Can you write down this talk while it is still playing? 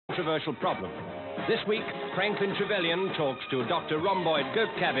Controversial problem. This week, Franklin Trevelyan talks to Dr. Rhomboid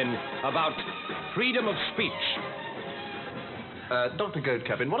Goatcabin about freedom of speech. Dr.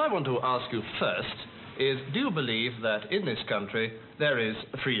 Goatcabin, what I want to ask you first is, do you believe that in this country there is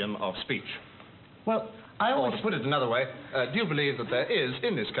freedom of speech? Well, I always... Or to put it another way, do you believe that there is,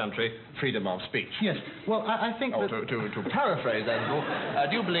 in this country, freedom of speech? Yes. Well, I think that... To paraphrase that,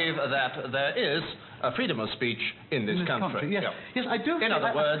 do you believe that there is freedom of speech in this country? Yes. Yeah. Yes, I do. In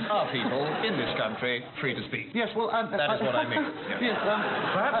other words, are people in this country free to speak? Yes, well... that is what I mean. Yes,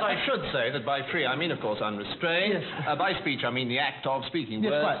 perhaps I should say that by free I mean, of course, unrestrained. Yes. By speech I mean the act of speaking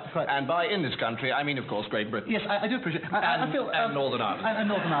words. Right. And by in this country I mean, of course, Great Britain. Yes, I do appreciate... I feel... And Northern Ireland. And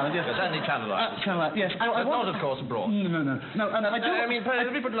Northern Ireland, yes. Yes, and the Channel Islands. Channel Islands, yes. But not, of course, abroad. No, I do... let me put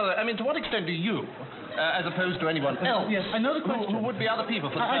it another... I mean, to what extent do you, as opposed to anyone else... Yes, I know the question. Who would be other people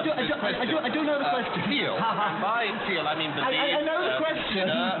for the I do know the question. Feel. By feel, I mean believe. I know the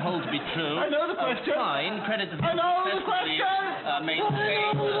question. Consider, hold to be true. I know the question. Fine, credit to I know the question.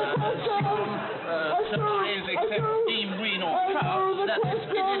 Maintain, surprise, accept, deem, green, or proud. That is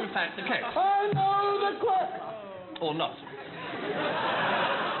in fact the case. I know the question. Or not.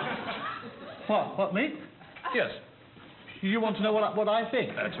 What, me? Yes. You want to know what I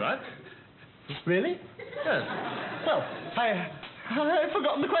think? That's right. Really? Yes. Well, I've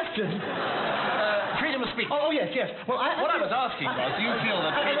forgotten the question. Freedom of speech. Oh, yes. Well, what I was asking was, do you feel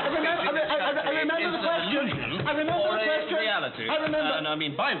that freedom of speech I remember the question. I remember the question. Reality? I remember. I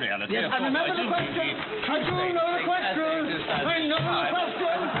mean, by reality. Yes, I remember the question. I do know the question. I know the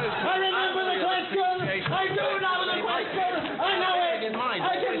question. I remember the question. I do know the question. I know it.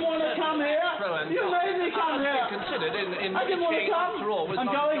 I didn't want to come here. You made me come here. Considered in I didn't want to come. After all, was I'm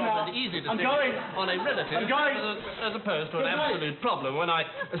not going now. an easy I'm decision going. on a relative as opposed to an absolute problem. When I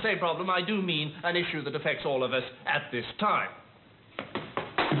say problem, I do mean an issue that affects all of us at this time.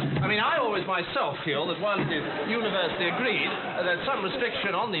 I mean, I always myself feel that while it is universally agreed that some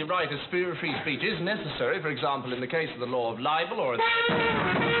restriction on the right of free speech is necessary, for example, in the case of the law of libel or...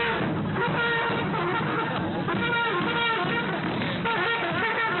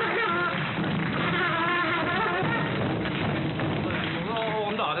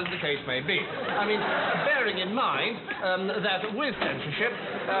 as the case may be. I mean, bearing in mind that with censorship,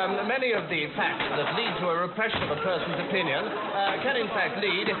 many of the facts that lead to a repression of a person's opinion can in fact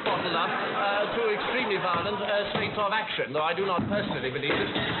lead, if bottled up, to extremely violent states of action, though I do not personally believe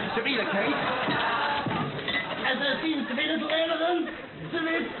it to be the case, as there seems to be little evidence to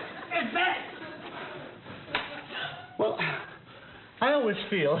this effect. Well, I always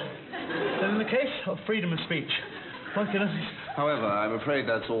feel that in the case of freedom of speech, one can... However, I'm afraid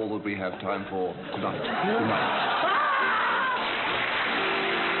that's all that we have time for tonight. Good night.